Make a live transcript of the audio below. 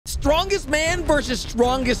Strongest man versus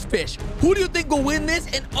strongest fish. Who do you think will win this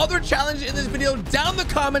and other challenges in this video down in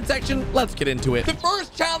the comment section? Let's get into it. The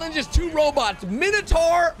first challenge is two robots,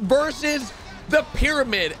 Minotaur versus the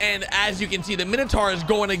Pyramid. And as you can see, the Minotaur is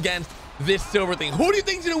going against this silver thing. Who do you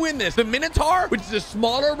think is gonna win this? The Minotaur, which is a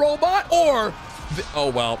smaller robot, or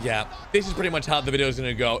oh, well, yeah. This is pretty much how the video is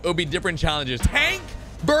gonna go. It'll be different challenges. Tank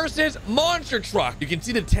versus monster truck. You can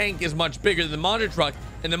see the tank is much bigger than the monster truck,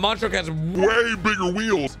 and the monster truck has way bigger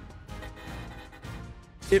wheels.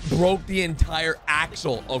 It broke the entire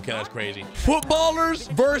axle. Okay, that's crazy. Footballers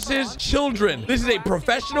versus children. This is a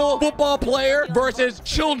professional football player versus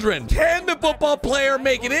children. Can the football player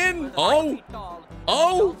make it in? Oh.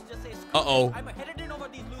 Uh-oh.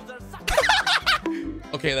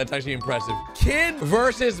 Okay, that's actually impressive. Kid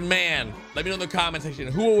versus man. Let me know in the comment section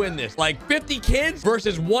who will win this. Like 50 kids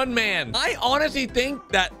versus one man. I honestly think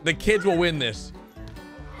that the kids will win this.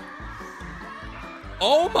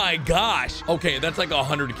 Oh my gosh. Okay, that's like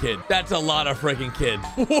 100 kids. That's a lot of freaking kids.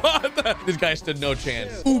 What the? This guy stood no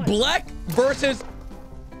chance. Oobleck versus...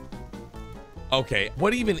 Okay,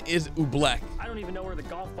 what even is Oobleck? I don't even know where the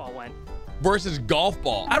golf ball went. Versus golf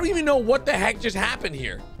ball. I don't even know what the heck just happened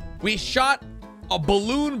here. We shot a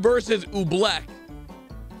balloon versus Oobleck,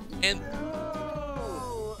 and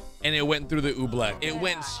it went through the Oobleck. It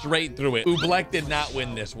went straight through it. Oobleck did not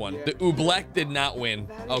win this one. The Oobleck did not win.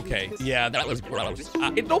 Okay, yeah, that was gross.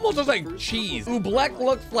 It almost looks like cheese. Oobleck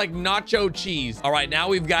looks like nacho cheese. All right, now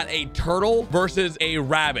we've got a turtle versus a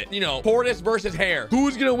rabbit. You know, tortoise versus hare.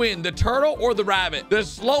 Who's gonna win, the turtle or the rabbit?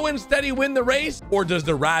 Does slow and steady win the race, or does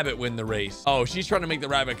the rabbit win the race? Oh, she's trying to make the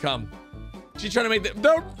rabbit come. She's trying to make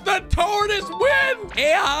the tortoise win.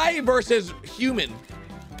 AI versus human.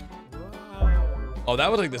 Oh,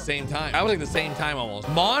 that was like the same time. That was like the same time almost.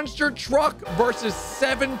 Monster truck versus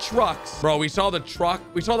 7 trucks. Bro, we saw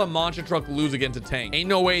the monster truck lose against a tank. Ain't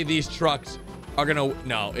no way these trucks are gonna...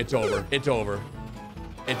 No, it's over. It's over.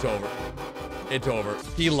 It's over. It's over.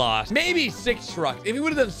 He lost. Maybe 6 trucks. If he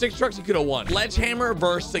would have done 6 trucks, he could have won. Sledgehammer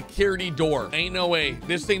versus security door. Ain't no way.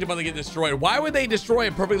 This thing's about to get destroyed. Why would they destroy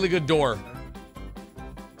a perfectly good door?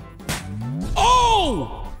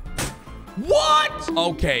 Oh! What?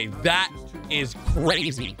 Okay, that is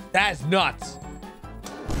crazy. That's nuts.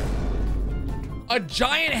 A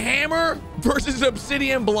giant hammer versus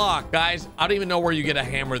obsidian block. Guys, I don't even know where you get a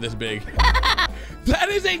hammer this big. That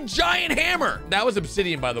is a giant hammer. That was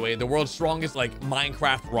obsidian, by the way. The world's strongest, like,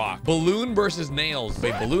 Minecraft rock. Balloon versus nails.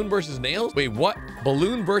 Wait, balloon versus nails? Wait, what?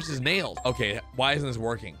 Balloon versus nails. Okay, why isn't this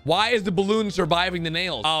working? Why is the balloon surviving the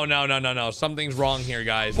nails? Oh, no. Something's wrong here,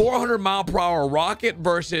 guys. 400-mile-per-hour rocket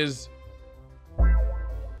versus...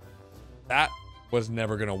 That was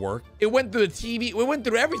never gonna work. It went through the TV. It went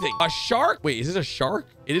through everything. A shark? Wait, is this a shark?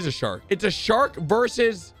 It is a shark. It's a shark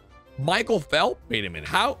versus Michael Phelps. Wait a minute.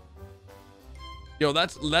 How? Yo,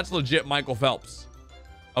 that's legit Michael Phelps.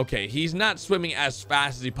 Okay, he's not swimming as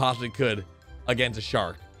fast as he possibly could against a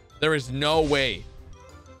shark. There is no way.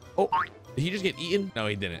 Oh, did he just get eaten? No,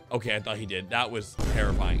 he didn't. Okay, I thought he did. That was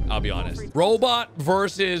terrifying, I'll be honest. Robot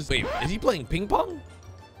versus... Wait, is he playing ping pong?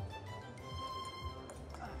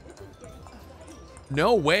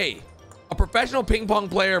 No way. A professional ping pong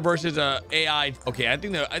player versus a AI. Okay, I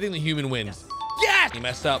think the human wins. Yes! He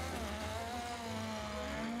messed up.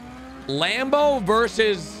 Lambo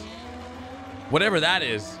versus whatever that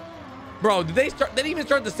is. Bro, did they start? They didn't even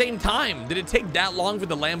start at the same time. Did it take that long for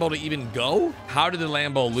the Lambo to even go? How did the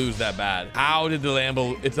Lambo lose that bad? How did the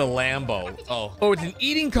Lambo? It's a Lambo. Oh, it's an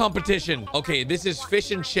eating competition. Okay, this is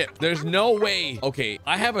fish and chip. There's no way. Okay,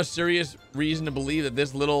 I have a serious reason to believe that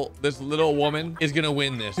this little woman is gonna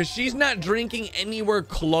win this, because she's not drinking anywhere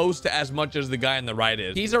close to as much as the guy on the right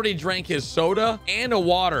is. He's already drank his soda and a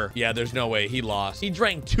water. Yeah, there's no way. He lost. He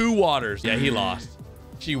drank 2 waters. Yeah, he lost.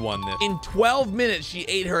 She won this. In 12 minutes, she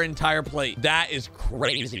ate her entire plate. That is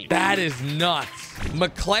crazy. That is nuts.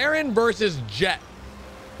 McLaren versus Jet.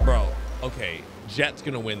 Bro, okay. Jet's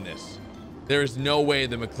gonna win this. There's no way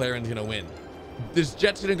the McLaren's gonna win. This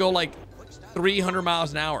Jet's gonna go like 300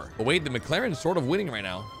 miles an hour. But wait, the McLaren's sort of winning right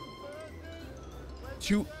now.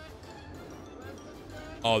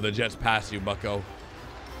 Oh, the Jet's past you, bucko.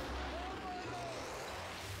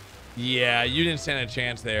 Yeah, you didn't stand a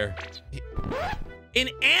chance there. An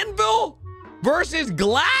anvil versus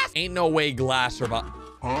glass? Ain't no way glass survive.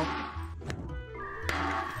 Huh?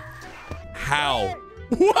 How?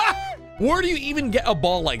 What? Where do you even get a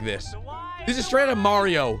ball like this? This is straight out of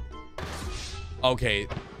Mario. Okay,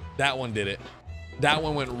 that one did it. That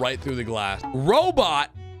one went right through the glass.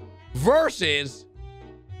 Robot versus...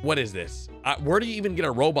 What is this? Where do you even get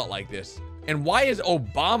a robot like this? And why is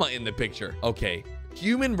Obama in the picture? Okay,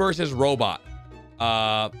 human versus robot.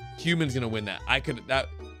 Human's gonna win that.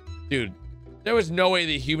 Dude, there was no way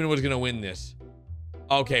the human was gonna win this.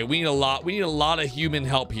 Okay, we need a lot of human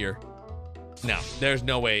help here. No, there's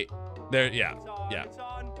no way. Yeah.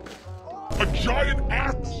 A giant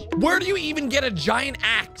axe. Where do you even get a giant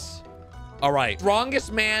axe? All right,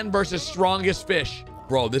 strongest man versus strongest fish.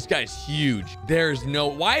 Bro, this guy's huge.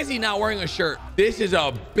 Why is he not wearing a shirt? This is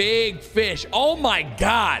a big fish. Oh my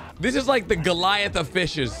God. This is like the Goliath of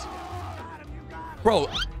fishes. Bro.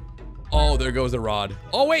 Oh, there goes the rod.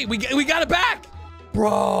 Oh wait, we got it back. Bro.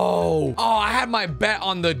 Oh, I had my bet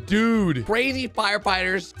on the dude. Crazy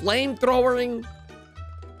firefighters, flamethrowering.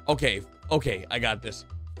 Okay, I got this.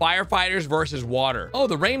 Firefighters versus water. Oh,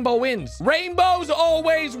 the rainbow wins. Rainbows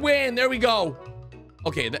always win. There we go.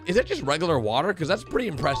 Okay, is that just regular water? Because that's pretty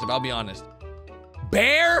impressive, I'll be honest.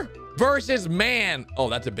 Bear versus man. Oh,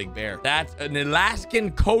 that's a big bear. That's an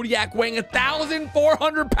Alaskan Kodiak weighing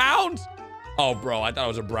 1,400 pounds. Oh, bro, I thought it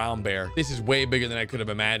was a brown bear. This is way bigger than I could have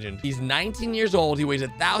imagined. He's 19 years old. He weighs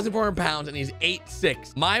 1,400 pounds and he's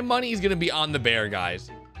 8'6". My money is going to be on the bear, guys.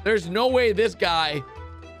 There's no way this guy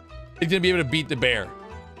is going to be able to beat the bear.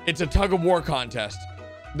 It's a tug of war contest.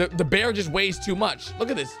 The bear just weighs too much. Look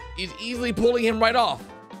at this. He's easily pulling him right off.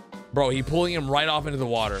 Bro, he's pulling him right off into the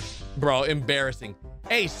water. Bro, embarrassing.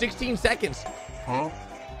 Hey, 16 seconds. Huh?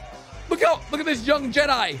 Look at this young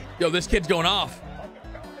Jedi. Yo, this kid's going off.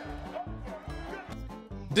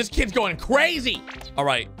 This kid's going crazy. All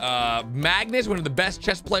right, Magnus, one of the best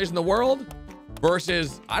chess players in the world,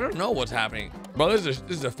 versus, I don't know what's happening. Bro, this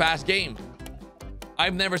is a fast game.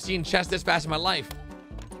 I've never seen chess this fast in my life.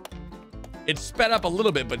 It's sped up a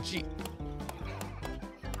little bit, but gee.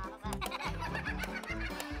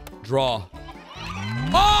 Draw.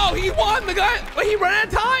 Oh, he won. The guy, he ran out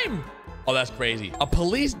of time. Oh, that's crazy. A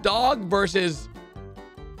police dog versus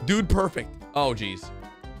dude perfect. Oh, geez.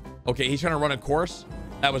 Okay, he's trying to run a course.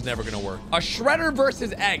 That was never gonna work. A shredder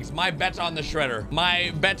versus eggs. My bet's on the shredder.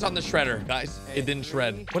 My bet's on the shredder. Guys, it didn't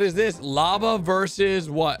shred. What is this? Lava versus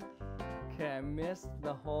what? Okay, I missed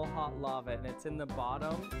the whole hot lava, and it's in the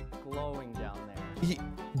bottom, glowing down there.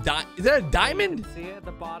 Is that a diamond? See it at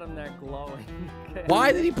the bottom there, glowing. Okay.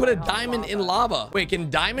 Why did he put a diamond in lava? Wait,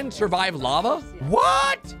 can diamonds survive lava?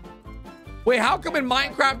 What? Wait, how come in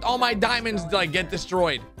Minecraft all my diamonds like get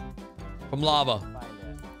destroyed from lava?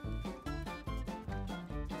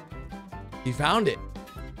 He found it.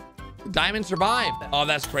 Diamond survived. Oh,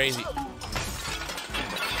 that's crazy.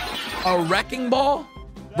 A wrecking ball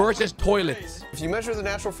versus toilets. If you measure the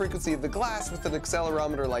natural frequency of the glass with an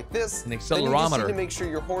accelerometer like this, an accelerometer, then you just need to make sure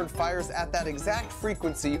your horn fires at that exact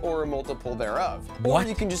frequency or a multiple thereof. What? Or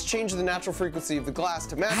you can just change the natural frequency of the glass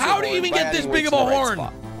to match. How do you even get this big of a horn?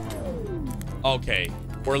 Right. Okay,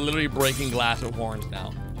 we're literally breaking glass with horns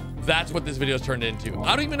now. That's what this video's turned into.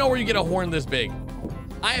 I don't even know where you get a horn this big.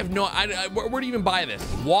 I have no, where do you even buy this?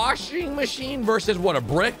 Washing machine versus what, a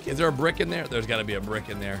brick? Is there a brick in there? There's gotta be a brick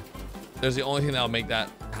in there. There's the only thing that'll make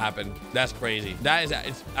that happen. That's crazy.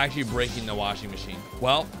 It's actually breaking the washing machine.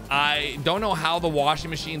 Well, I don't know how the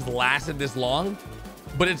washing machines lasted this long,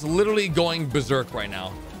 but it's literally going berserk right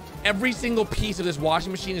now. Every single piece of this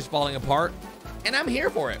washing machine is falling apart, and I'm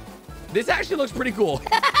here for it. This actually looks pretty cool.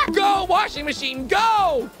 Go, washing machine,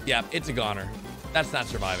 go! Yeah, it's a goner. That's not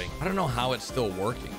surviving. I don't know how it's still working.